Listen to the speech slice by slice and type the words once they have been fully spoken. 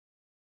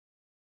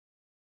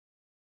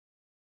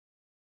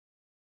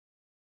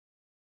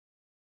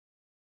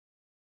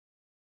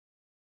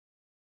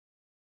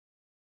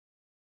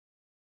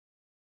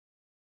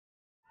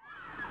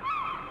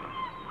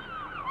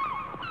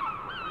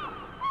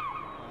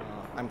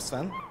I'm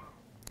Sven.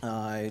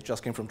 I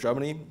just came from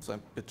Germany, so I'm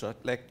a bit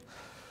jet-lagged.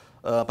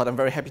 But I'm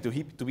very happy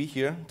to be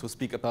here to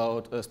speak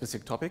about a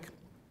specific topic.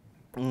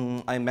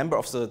 I'm a member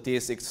of the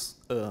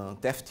DSX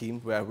dev team,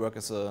 where I work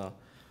as a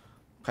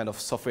kind of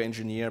software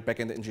engineer,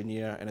 backend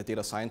engineer, and a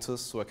data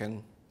scientist, so I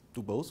can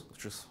do both,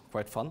 which is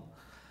quite fun.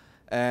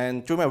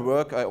 And during my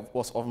work, I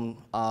was often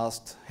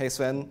asked, hey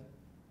Sven,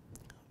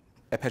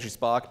 Apache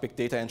Spark, big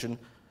data engine,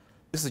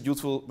 is it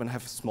useful when I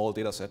have a small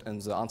data set?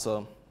 And the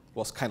answer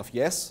was kind of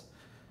yes.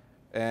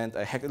 And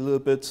I hacked a little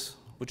bit,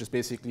 which is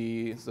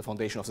basically the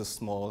foundation of this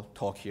small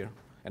talk here.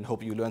 And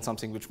hope you learn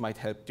something which might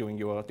help during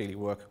your daily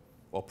work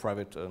or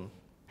private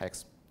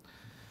hacks.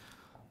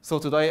 So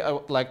today I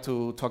would like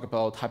to talk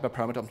about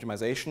hyperparameter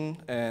optimization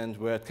and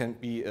where it can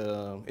be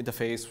an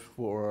interface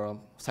for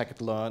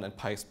scikit-learn and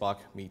PySpark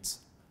meets.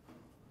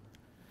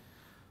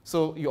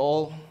 So you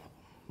all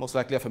most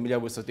likely are familiar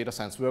with the data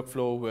science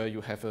workflow where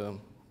you have a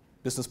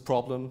business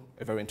problem,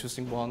 a very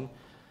interesting one.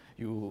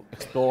 You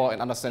explore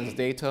and understand the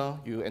data,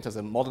 you enter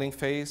the modeling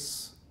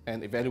phase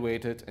and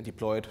evaluate it and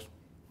deploy it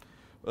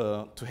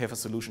to have a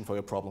solution for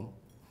your problem.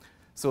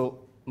 So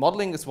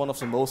modeling is one of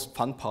the most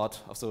fun part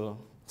of the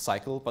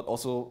cycle, but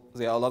also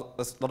there are a lot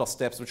of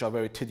steps which are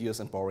very tedious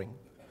and boring.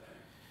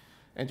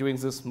 And during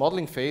this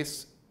modeling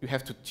phase, you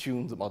have to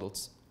tune the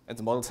models. And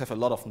the models have a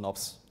lot of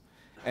knobs.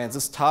 And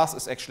this task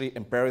is actually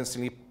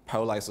embarrassingly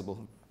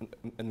parallelizable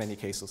in many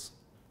cases.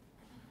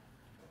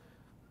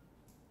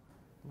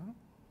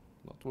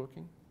 Not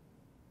working?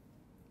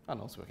 Ah,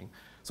 no, it's working.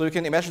 So you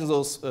can imagine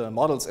those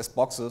models as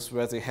boxes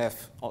where they have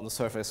on the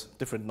surface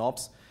different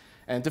knobs.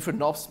 And different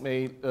knobs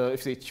may,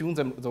 if they tune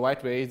them the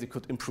right way, they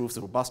could improve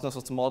the robustness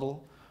of the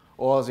model,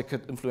 or they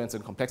could influence the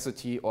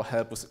complexity or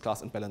help with the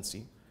class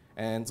imbalancy.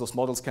 And those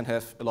models can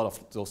have a lot of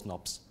those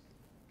knobs.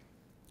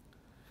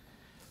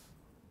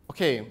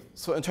 Okay,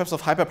 so in terms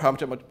of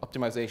hyperparameter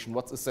optimization,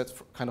 what is that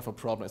kind of a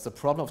problem? It's a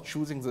problem of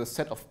choosing the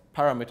set of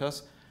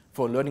parameters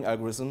for a learning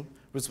algorithm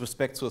with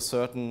respect to a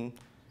certain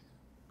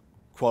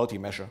quality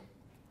measure,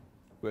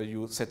 where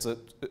you set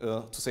it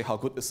to say how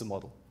good is the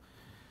model.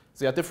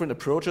 There are different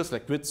approaches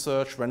like grid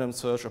search, random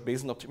search, or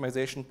Bayesian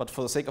optimization, but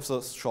for the sake of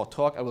the short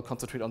talk, I will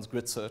concentrate on the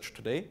grid search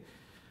today.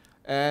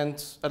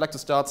 And I'd like to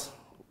start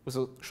with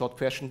a short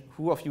question.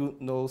 Who of you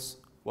knows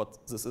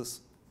what this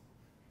is?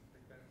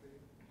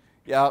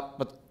 Yeah,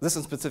 but this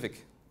in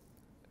specific.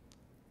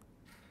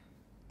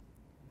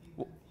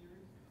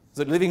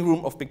 The living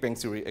room of Big Bang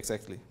Theory,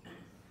 exactly.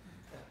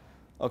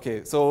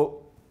 Okay,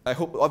 so I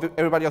hope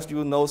everybody of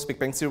you knows Big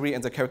Bang Theory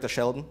and the character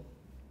Sheldon.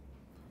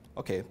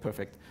 Okay,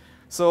 perfect.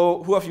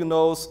 So who of you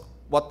knows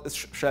what is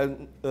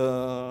Sheldon?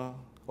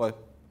 Well,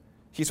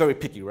 he's very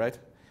picky, right?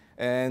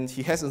 And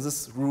he has in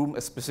this room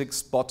a specific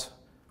spot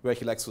where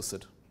he likes to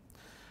sit.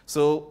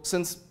 So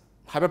since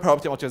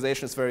hyperparameter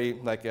optimization is very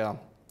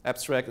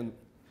abstract and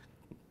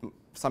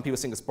some people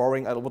think it's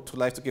boring, I would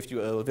like to give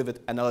you a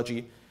vivid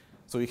analogy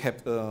so you can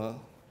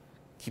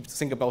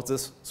think about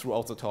this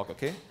throughout the talk,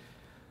 okay?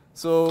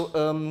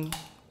 So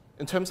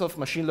in terms of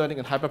machine learning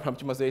and hyperparameter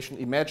optimization,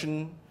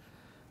 imagine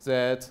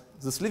that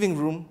this living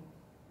room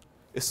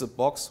is the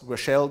box where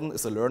Sheldon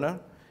is a learner,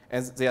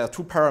 and there are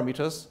two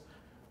parameters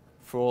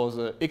for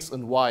the x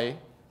and y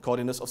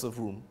coordinates of the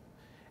room.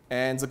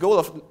 And the goal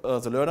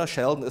of the learner,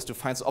 Sheldon, is to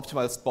find the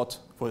optimal spot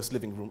for his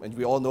living room. And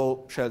we all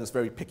know Sheldon is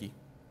very picky.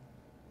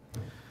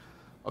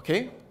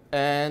 Okay,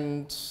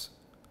 and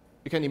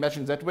you can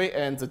imagine it that way.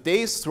 And the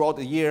days throughout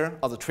the year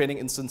are the training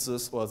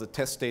instances or the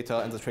test data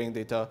and the training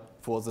data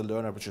for the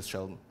learner, which is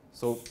Sheldon.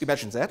 So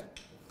imagine that.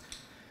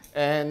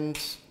 And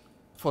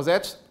for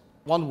that,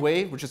 one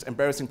way, which is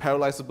embarrassing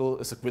parallelizable,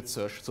 is a grid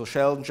search. So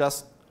Sheldon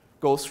just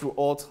goes through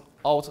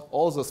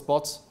all the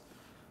spots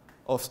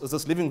of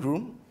this living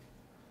room,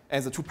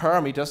 and the two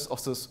parameters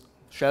of this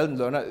Sheldon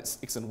learner is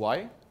x and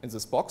y in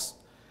this box.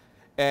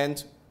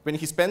 And when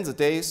he spends the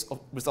days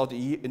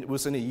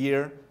within a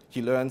year,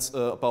 he learns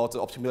about the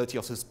optimality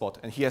of his spot.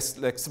 And he has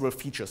several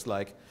features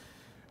like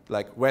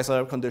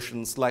weather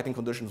conditions, lighting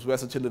conditions,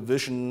 where's the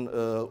television,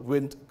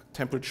 wind,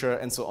 temperature,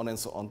 and so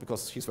on,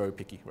 because he's very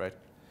picky, right?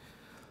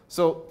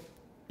 So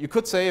you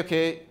could say,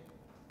 okay,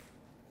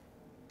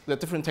 there are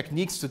different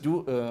techniques to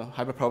do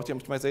hyperparameter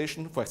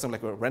optimization. For example,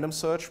 like a random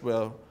search,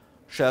 where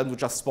Sheldon would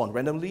just spawn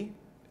randomly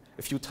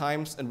a few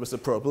times, and with the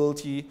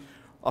probability,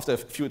 after a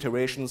few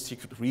iterations, he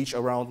could reach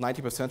around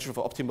 90% of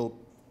the optimal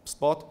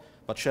spot.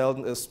 But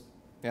Sheldon is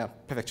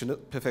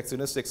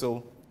perfectionistic,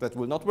 so that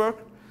will not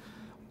work.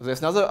 There's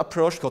another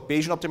approach called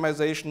Bayesian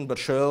optimization, but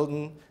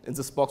Sheldon in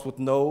this box would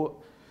know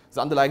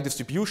the underlying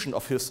distribution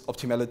of his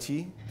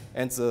optimality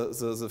and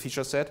the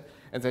feature set,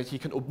 and that he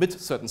can omit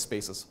certain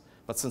spaces.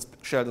 But since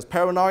Sheldon is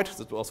paranoid,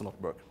 that will also not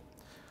work.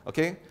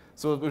 Okay,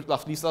 so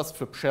it leaves us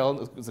for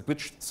Sheldon is a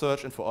grid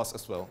search, and for us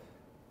as well.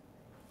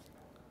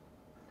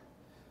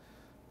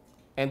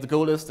 And the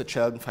goal is that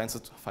Sheldon finds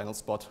the final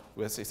spot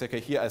where they say, okay,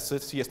 here I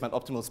sit, here's my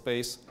optimal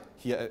space,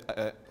 here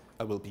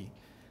I will be.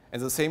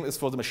 And the same is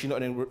for the machine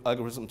learning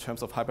algorithm in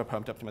terms of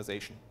hyperparameter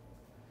optimization.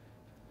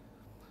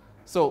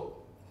 So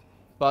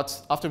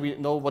But after we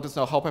know what is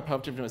now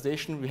hyperparameter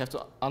optimization, we have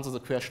to answer the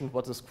question,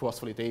 what is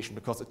cross-validation,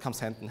 because it comes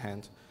hand in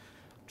hand.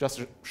 Just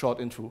a short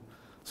intro.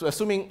 So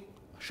assuming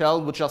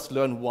Shell would just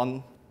learn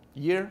 1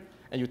 year,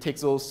 and you take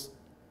those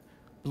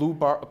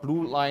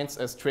blue lines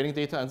as training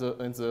data and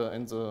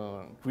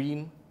the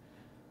green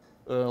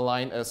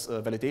line as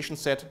a validation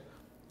set,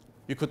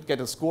 you could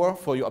get a score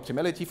for your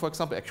optimality, for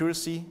example,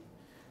 accuracy.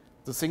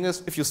 The thing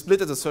is, if you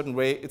split it a certain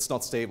way, it's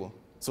not stable.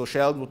 So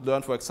Shell would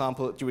learn, for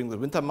example, during the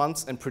winter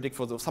months and predict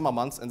for the summer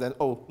months, and then,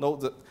 oh, no,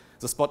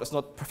 the spot is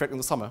not perfect in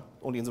the summer,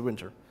 only in the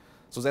winter.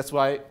 So that's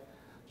why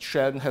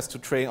Sheldon has to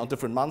train on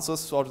different months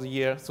throughout the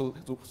year.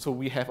 So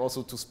we have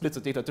also to split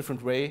the data a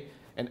different way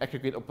and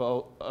aggregate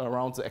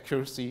around the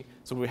accuracy,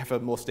 so we have a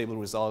more stable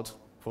result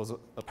for the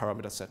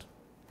parameter set.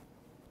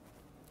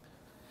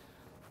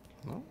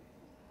 No?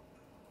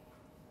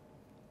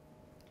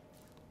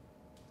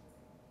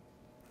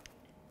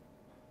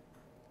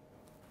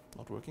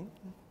 Not working.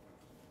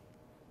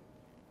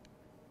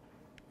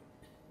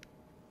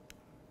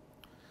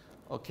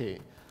 Okay.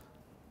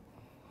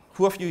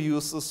 Who of you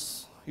use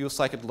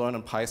scikit-learn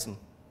in Python?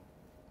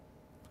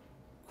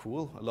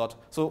 Cool, a lot.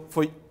 So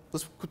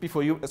this could be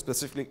for you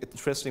specifically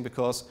interesting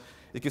because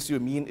it gives you a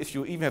mean if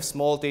you even have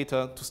small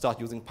data to start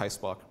using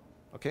PySpark.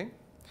 Okay?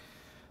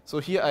 So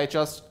here I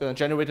just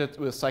generated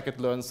with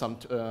scikit-learn some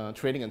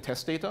training and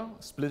test data,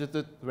 split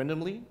it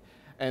randomly,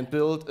 and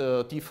built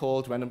a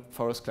default random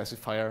forest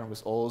classifier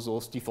with all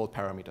those default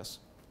parameters.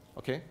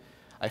 Okay?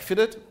 I fit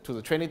it to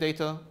the training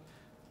data.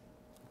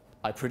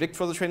 I predict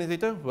for the training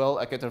data. Well,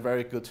 I get a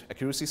very good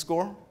accuracy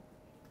score.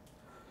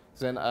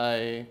 Then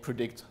I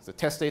predict the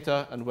test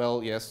data, and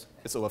well, yes,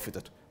 it's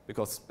overfitted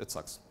because it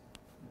sucks.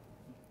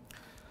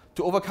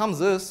 To overcome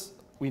this,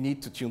 we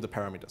need to tune the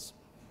parameters.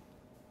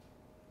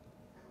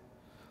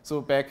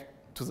 So back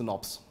to the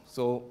knobs.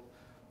 So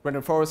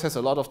random forest has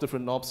a lot of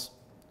different knobs,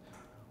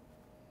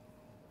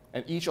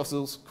 and each of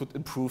those could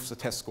improve the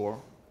test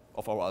score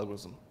of our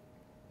algorithm.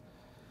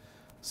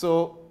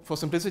 So for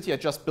simplicity, I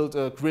just built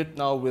a grid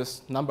now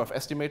with number of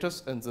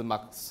estimators and the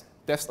max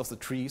depth of the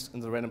trees in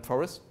the random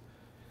forest.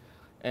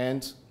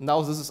 And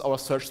now this is our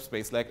search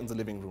space, like in the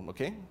living room,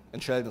 okay?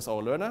 And Sheldon is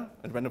our learner,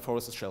 and random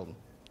forest is Sheldon.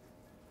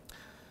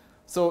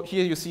 So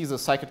here you see the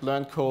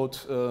scikit-learn code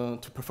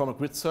to perform a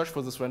grid search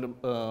for this random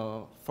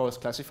forest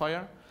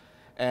classifier.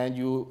 And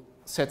you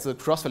set the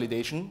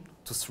cross-validation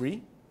to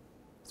 3,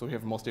 so we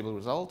have a more stable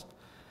result.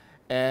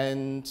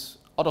 And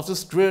out of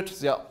this grid,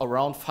 there are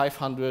around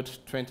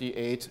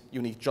 528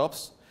 unique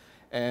jobs.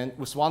 And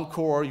with one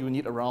core, you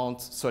need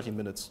around 30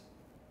 minutes,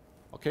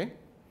 okay?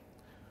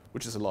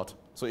 Which is a lot.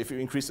 So if you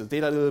increase the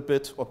data a little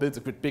bit or build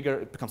the grid bigger,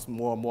 it becomes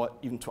more and more,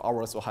 even 2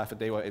 hours or half a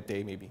day or a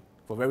day maybe,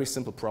 for a very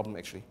simple problem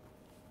actually.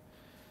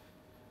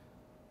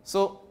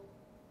 So,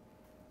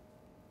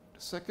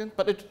 a second,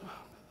 but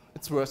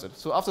it's worth it.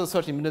 So after the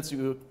 30 minutes,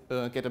 you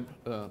get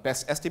a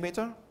best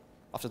estimator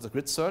after the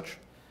grid search,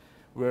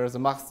 where the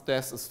max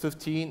depth is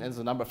 15 and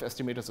the number of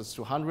estimators is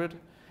 200.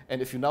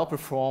 And if you now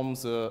perform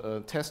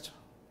the test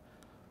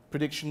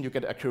prediction, you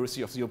get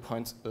accuracy of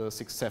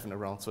 0.67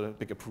 around, so a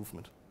big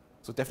improvement.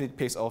 So it definitely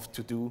pays off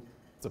to do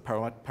the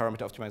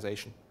parameter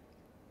optimization.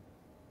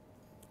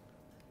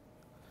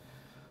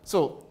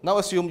 So now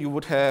assume you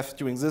would have,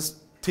 during this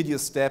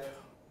tedious step,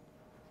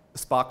 a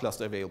Spark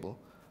cluster available.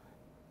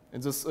 In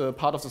this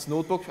part of this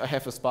notebook, I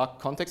have a Spark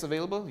context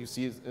available. You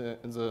see it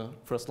in the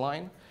first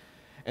line.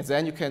 And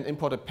then you can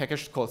import a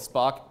package called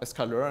Spark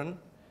scikit-learn.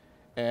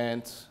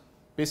 And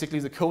basically,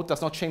 the code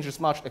does not change as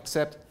much,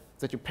 except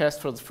that you pass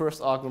for the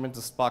first argument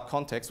the Spark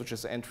context, which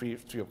is the entry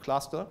to your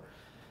cluster.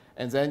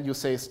 And then you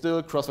say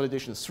still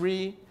cross-validation is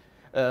 3.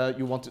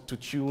 You want to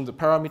tune the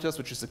parameters,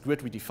 which is the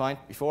grid we defined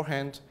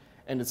beforehand.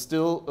 And it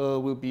still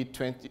will be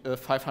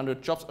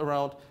 500 jobs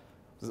around.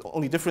 The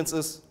only difference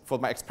is, for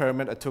my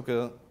experiment, I took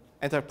an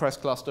enterprise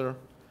cluster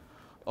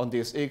on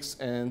DSX,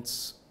 and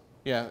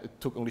yeah,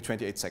 it took only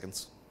 28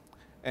 seconds.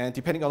 And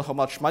depending on how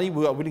much money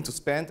we are willing to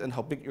spend and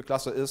how big your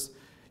cluster is,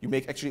 you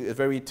make actually a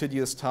very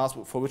tedious task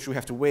for which you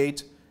have to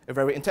wait, a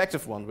very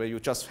interactive one, where you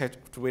just have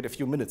to wait a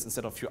few minutes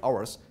instead of a few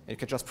hours, and you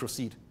can just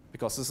proceed,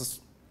 because this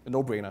is a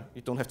no-brainer.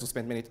 You don't have to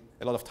spend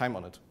a lot of time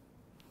on it.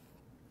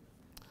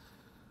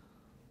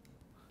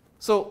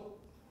 So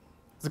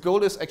the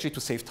goal is actually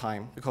to save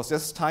time, because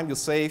this time you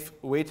save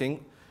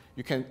waiting,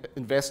 you can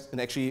invest in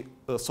actually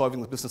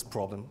solving the business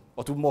problem,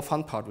 or do more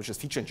fun part, which is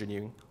feature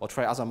engineering, or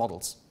try other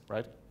models,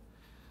 right?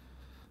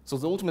 So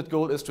the ultimate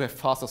goal is to have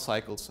faster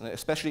cycles, and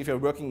especially if you're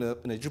working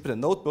in a Jupyter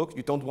notebook,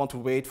 you don't want to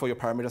wait for your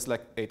parameters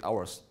like 8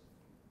 hours.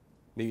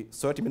 Maybe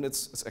 30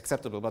 minutes is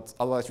acceptable, but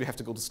otherwise you have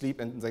to go to sleep,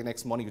 and the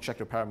next morning you check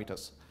your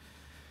parameters.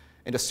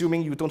 And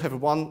assuming you don't have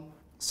one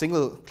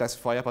single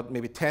classifier, but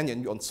maybe 10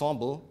 in your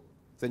ensemble,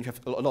 then you have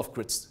a lot of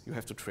grids you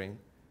have to train.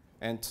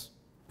 And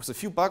with a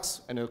few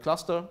bugs and a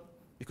cluster,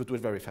 you could do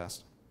it very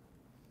fast.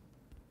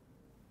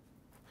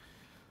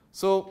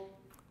 So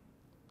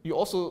you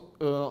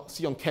also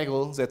see on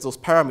Kaggle that those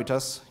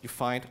parameters you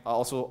find are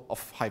also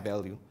of high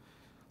value.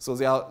 So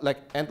there are like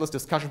endless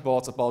discussion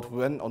boards about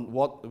when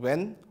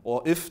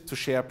or if to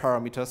share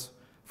parameters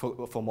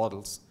for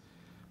models,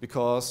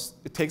 because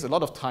it takes a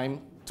lot of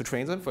time to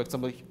train them. For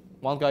example,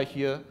 one guy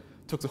here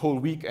took the whole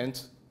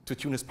weekend to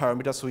tune his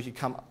parameters so he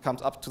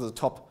comes up to the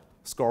top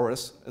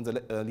scorers in the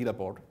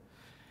leaderboard.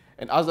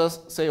 And others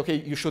say, okay,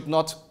 you should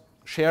not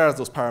share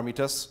those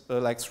parameters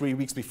like 3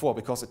 weeks before,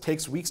 because it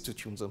takes weeks to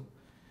tune them.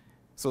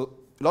 So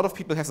a lot of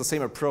people have the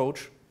same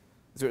approach.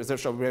 They're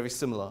very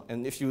similar.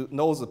 And if you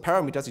know the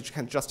parameters, you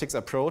can just take the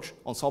approach,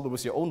 ensemble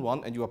with your own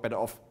one, and you are better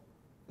off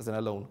than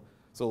alone.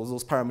 So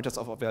those parameters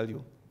are of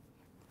value.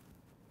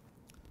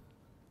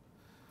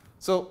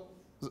 So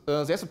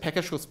there's a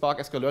package with Spark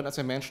scikit-learn, as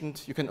I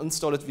mentioned. You can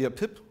install it via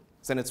pip,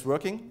 then it's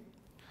working.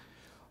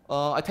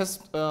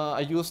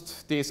 I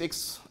used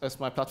DSX as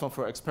my platform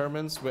for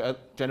experiments, where I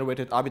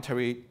generated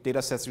arbitrary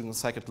data sets using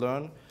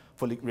scikit-learn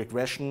for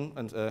regression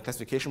and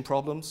classification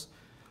problems.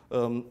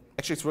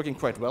 Actually, it's working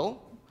quite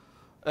well.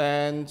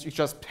 And you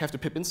just have to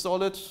pip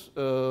install it.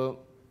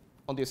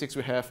 On DSX,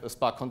 we have a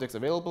Spark context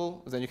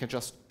available. Then you can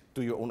just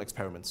do your own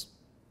experiments.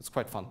 It's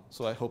quite fun.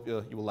 So I hope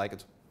you will like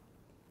it.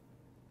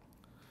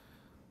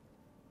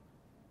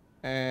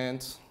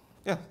 And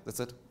yeah,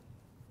 that's it.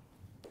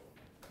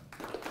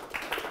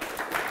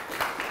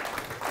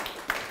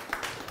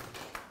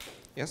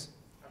 Yes?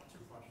 I have 2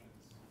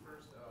 questions.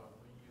 First,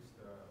 when you use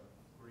the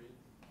grid,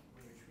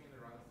 when you train the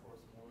random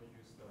forest model, you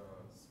use the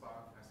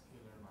Spark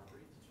scikit-learn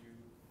library. Did you,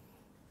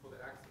 for the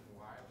X and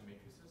Y of the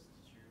matrices,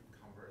 did you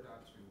convert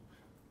that to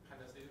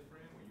pandas data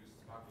frame or use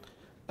Spark data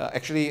frame?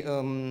 Actually,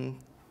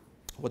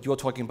 what you're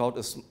talking about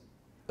is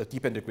a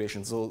deep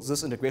integration. So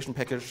this integration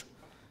package,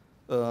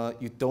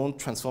 you don't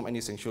transform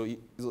anything. So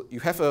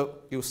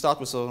you start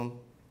with a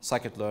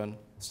scikit-learn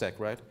stack,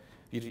 right?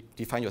 You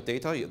define your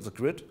data, the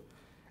grid.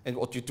 And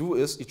what you do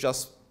is you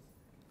just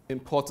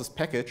import this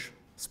package,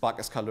 Spark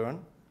scikit-learn.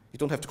 You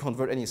don't have to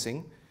convert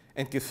anything,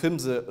 and give him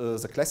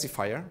the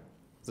classifier,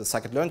 the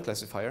scikit-learn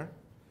classifier,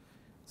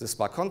 the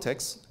Spark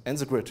context, and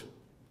the grid.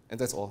 And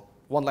that's all.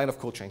 1 line of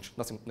code change,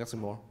 nothing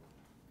more.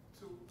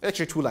 So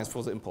actually 2 lines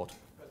for the import.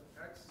 But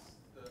the X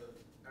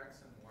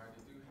and Y,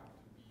 they do have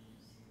to be in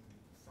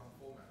some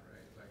format,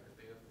 right? Like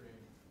a data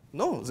frame.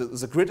 No,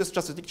 the grid is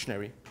just a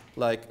dictionary,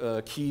 like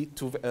key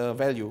to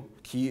value.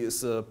 Key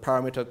is a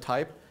parameter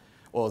type,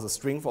 or the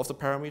string of the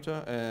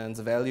parameter, and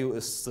the value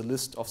is the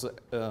list of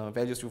the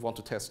values you want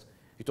to test.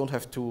 You don't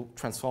have to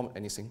transform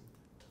anything.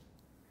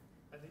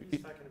 I think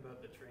he's talking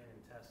about the train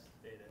and test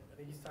data. I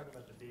think he's talking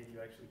about the data you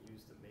actually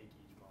use to make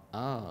each model.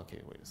 Ah,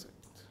 okay, wait a second.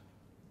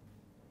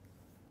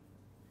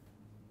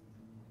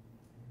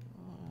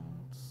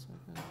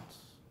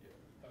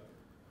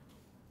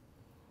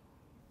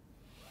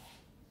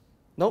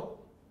 No,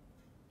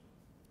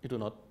 you do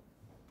not.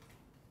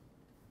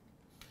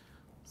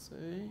 Say.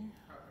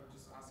 I'm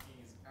just asking,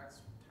 is X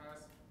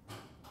test,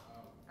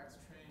 X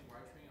train, Y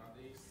train, are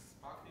they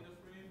Spark data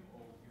frame,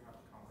 or you have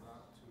to convert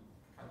that to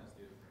pandas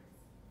data frame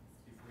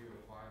before you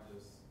apply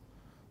this?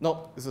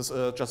 No, this is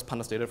just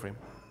pandas data frame.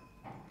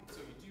 So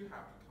you do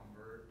have to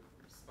convert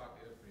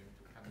Spark data frame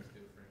to pandas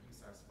data frame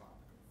inside Spark,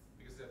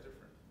 because they're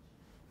different.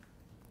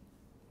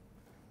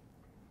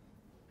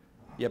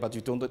 Yeah, but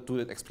you don't do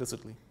it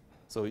explicitly.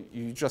 So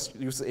you just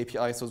use the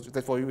API. So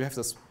therefore, you have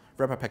this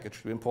wrapper package.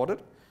 You import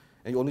it,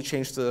 and you only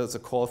change the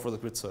call for the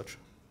grid search,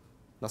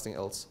 nothing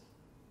else.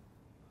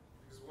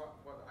 Because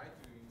what I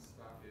do in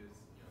Spark is,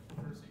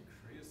 first you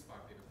create a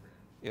Spark data frame.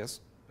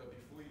 Yes. But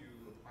before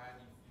you apply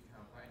any, you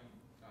can apply any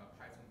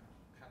Python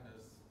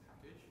pandas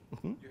package.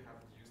 Mm-hmm. You have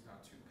to use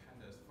that to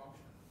pandas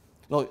function.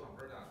 No.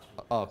 Convert that to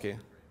pandas Okay.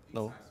 data frame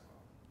No. inside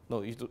Spark.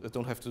 No, you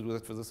don't have to do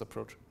that for this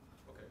approach.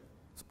 Okay.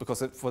 Because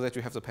for that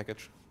you have the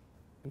package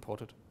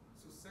imported.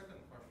 So second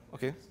question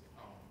Okay. is,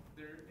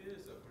 there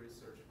is a grid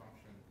search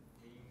function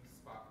in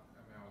Spark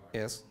ML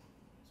library. Yes.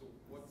 So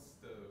what's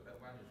the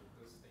advantage of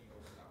this thing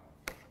over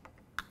that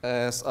one?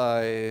 As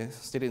I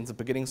stated in the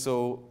beginning,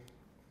 so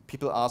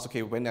people ask,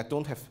 okay, when I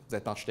don't have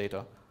that much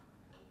data,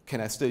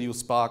 can I still use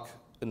Spark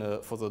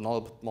for the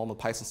normal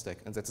Python stack?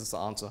 And that is the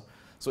answer.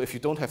 So if you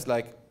don't have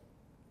like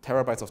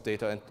terabytes of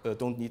data and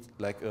don't need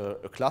like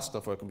a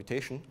cluster for a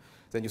computation,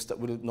 then you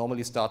will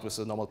normally start with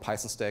a normal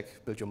Python stack,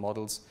 build your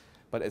models.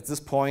 But at this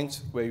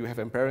point, where you have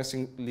an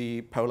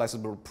embarrassingly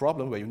parallelizable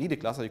problem, where you need a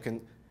cluster, you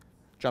can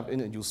jump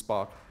in and use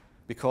Spark.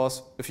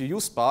 Because if you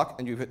use Spark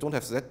and you don't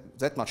have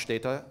that much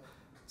data,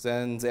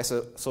 then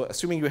so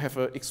assuming you have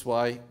a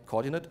XY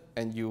coordinate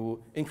and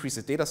you increase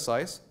the data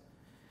size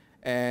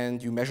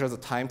and you measure the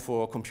time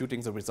for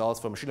computing the results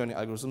for machine learning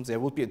algorithms, there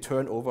will be a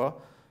turnover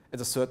at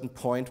a certain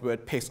point where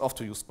it pays off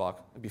to use Spark.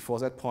 And before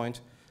that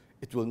point,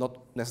 it will not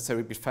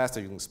necessarily be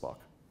faster using Spark.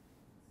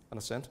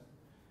 Understand?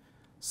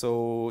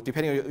 So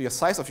depending on your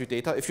size of your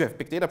data, if you have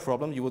big data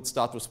problem, you would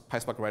start with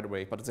PySpark right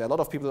away. But there are a lot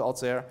of people out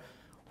there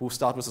who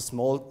start with a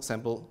small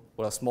sample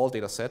or a small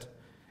data set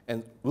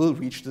and will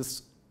reach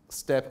this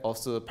step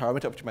of the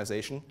parameter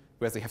optimization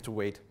where they have to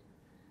wait.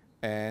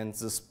 And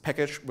this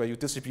package where you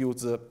distribute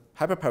the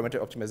hyperparameter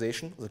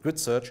optimization, the grid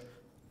search,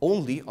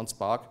 only on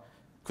Spark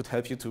could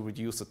help you to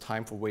reduce the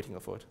time for waiting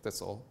for it.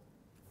 That's all.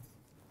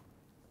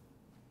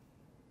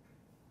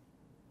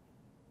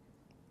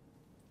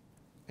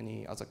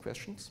 Any other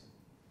questions?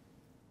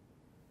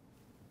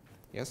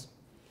 Yes?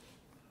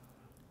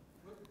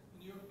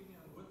 In your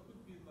opinion, what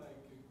would be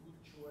like a good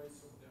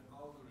choice of the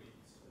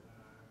algorithms to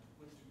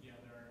put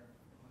together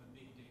on a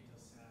big data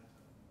set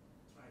and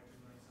try to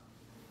learn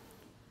something?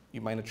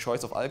 You mean a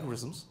choice of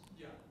algorithms?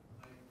 Yeah,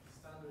 like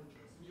standard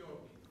choice, in your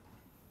opinion,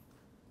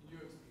 in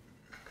your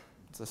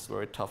experience. That's a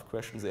very tough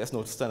question. There's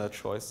no standard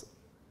choice,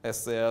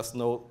 as there's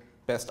no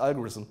best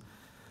algorithm.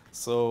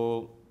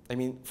 So, I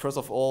mean, first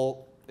of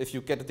all, if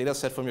you get a data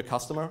set from your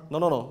customer,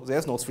 no,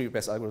 there's no 3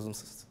 best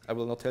algorithms. I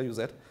will not tell you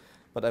that,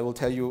 but I will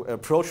tell you an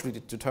approach to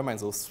determine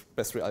those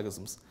best 3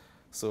 algorithms.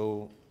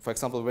 So, for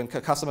example, when a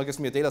customer gives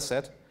me a data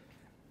set,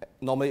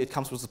 normally it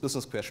comes with a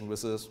business question,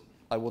 which is,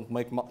 I want to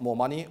make more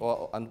money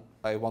or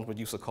I want to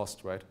reduce the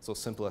cost, right? So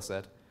simple as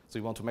that. So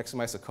you want to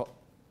maximize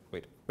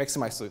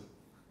maximize the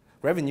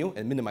revenue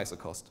and minimize the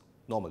cost,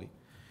 normally.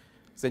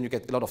 Then you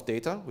get a lot of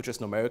data, which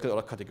is numerical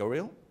or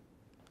categorical.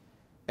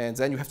 And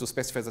then you have to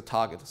specify the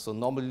target. So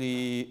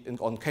normally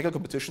on Kaggle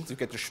competitions, you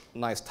get a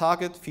nice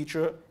target,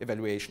 feature,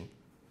 evaluation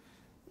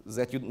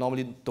that you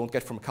normally don't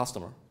get from a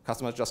customer.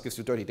 Customer just gives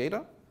you dirty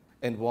data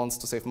and wants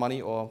to save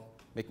money or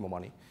make more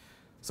money.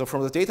 So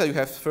from the data, you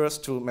have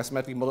first to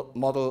mathematically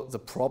model the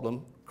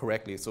problem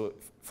correctly. So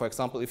for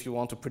example, if you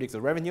want to predict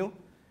the revenue,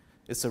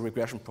 it's a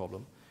regression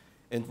problem.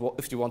 And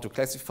if you want to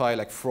classify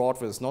like fraud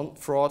versus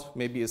non-fraud,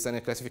 maybe it's then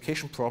a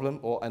classification problem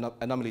or an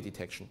anomaly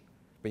detection.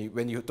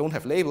 When you don't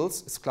have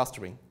labels, it's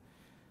clustering.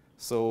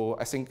 So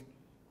I think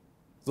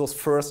those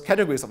first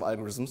categories of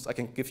algorithms I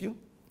can give you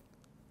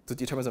to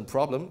determine the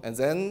problem. And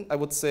then I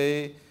would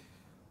say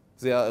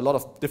there are a lot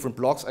of different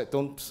blocks I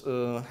don't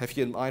have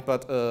here in mind,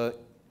 but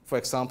for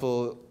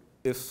example,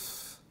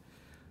 if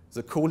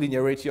the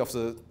collinearity of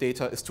the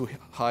data is too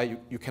high,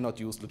 you cannot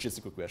use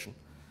logistic regression.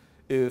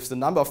 If the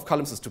number of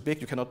columns is too big,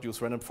 you cannot use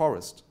random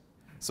forest.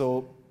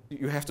 So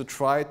you have to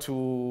try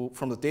to,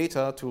 from the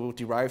data, to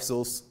derive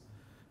those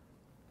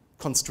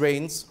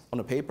constraints on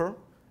a paper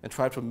and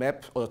try to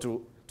map or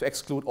to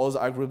exclude all the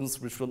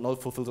algorithms which will not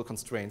fulfill the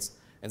constraints.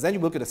 And then you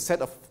will get a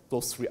set of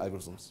those 3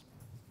 algorithms.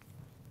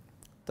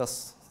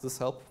 Does this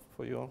help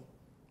for you?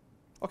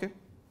 Okay. Do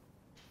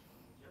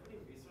you have any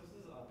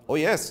resources on? Oh,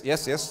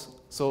 yes.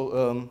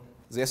 So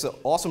there's an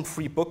awesome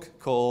free book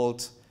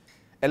called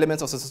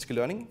Elements of Statistical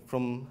Learning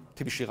from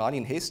Tibi Shirani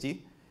and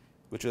Hasty,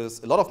 which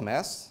is a lot of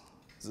math.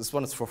 This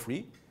one is for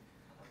free.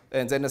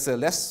 And then there's a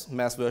less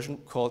math version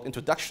called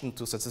Introduction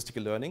to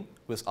Statistical Learning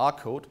with R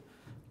code,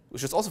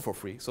 which is also for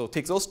free. So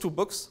take those 2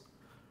 books,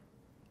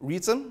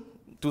 read them,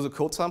 do the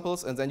code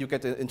samples, and then you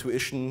get the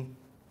intuition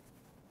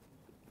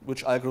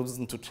which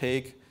algorithm to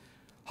take,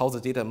 how the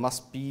data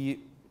must be,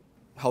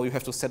 how you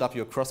have to set up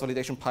your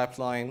cross-validation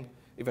pipeline,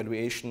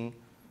 evaluation.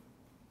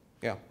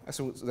 Yeah, I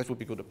think that would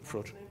be a good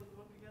approach. What's the name of the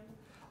book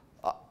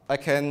again? I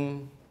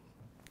can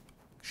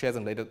share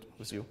them later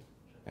with you.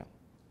 Yeah.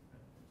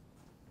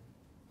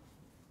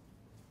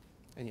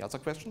 Any other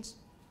questions?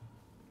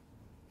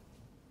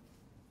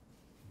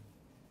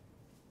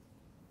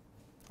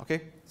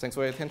 Okay, thanks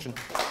for your attention.